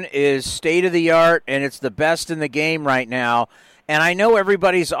doing is state-of-the-art, and it's the best in the game right now. And I know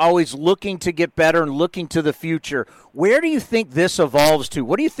everybody's always looking to get better and looking to the future. Where do you think this evolves to?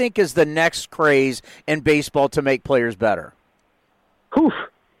 What do you think is the next craze in baseball to make players better? Oof.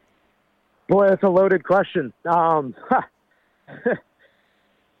 Boy, that's a loaded question. That's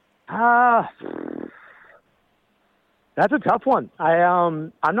a tough one.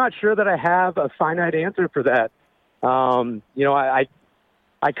 I'm not sure that I have a finite answer for that. I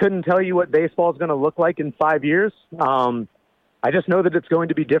couldn't tell you what baseball is going to look like in 5 years. I just know that it's going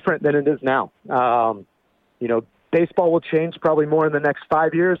to be different than it is now. Baseball will change probably more in the next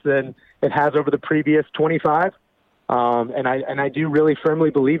 5 years than it has over the previous 25. And I do really firmly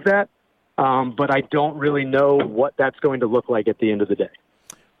believe that. But I don't really know what that's going to look like at the end of the day.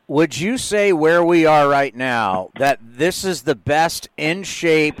 Would you say where we are right now that this is the best in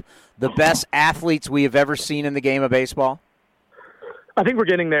shape, the best athletes we have ever seen in the game of baseball? I think we're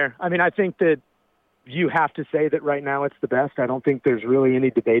getting there. I mean, I think that you have to say that right now it's the best. I don't think there's really any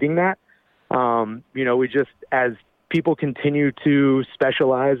debating that. We just, as people continue to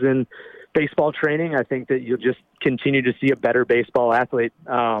specialize in baseball training, I think that you'll just continue to see a better baseball athlete.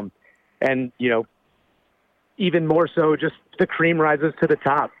 And even more so, just the cream rises to the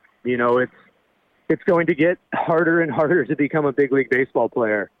top. It's going to get harder and harder to become a big league baseball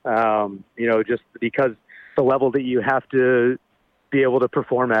player, just because the level that you have to be able to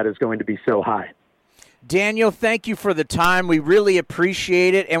perform at is going to be so high. Daniel, thank you for the time. We really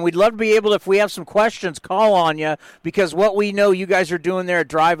appreciate it, and we'd love to be able to, if we have some questions, call on you, because what we know you guys are doing there at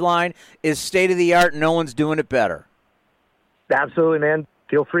Driveline is state-of-the-art, and no one's doing it better. Absolutely, man.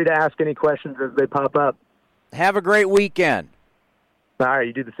 Feel free to ask any questions as they pop up. Have a great weekend. All right,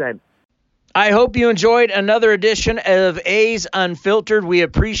 you do the same. I hope you enjoyed another edition of A's Unfiltered. We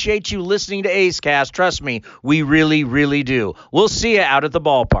appreciate you listening to A's Cast. Trust me, we really, really do. We'll see you out at the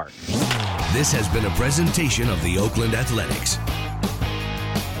ballpark. This has been a presentation of the Oakland Athletics.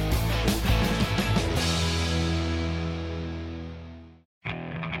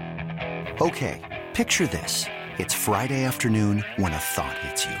 Okay, picture this. It's Friday afternoon when a thought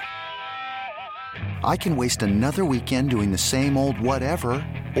hits you. I can waste another weekend doing the same old whatever,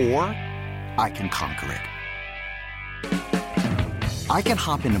 or I can conquer it. I can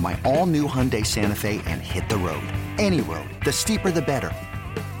hop into my all-new Hyundai Santa Fe and hit the road. Any road. The steeper, the better.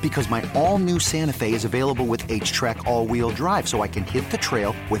 Because my all-new Santa Fe is available with H-Track all-wheel drive, so I can hit the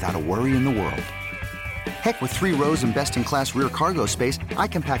trail without a worry in the world. Heck, with 3 rows and best-in-class rear cargo space, I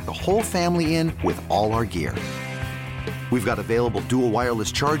can pack the whole family in with all our gear. We've got available dual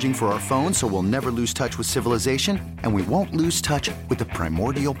wireless charging for our phones, so we'll never lose touch with civilization, and we won't lose touch with the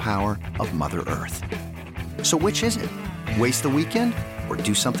primordial power of Mother Earth. So which is it? Waste the weekend or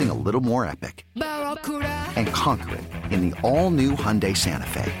do something a little more epic? And conquer it in the all-new Hyundai Santa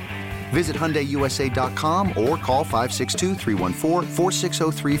Fe. Visit HyundaiUSA.com or call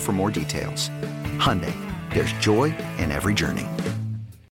 562-314-4603 for more details. Hyundai, there's joy in every journey.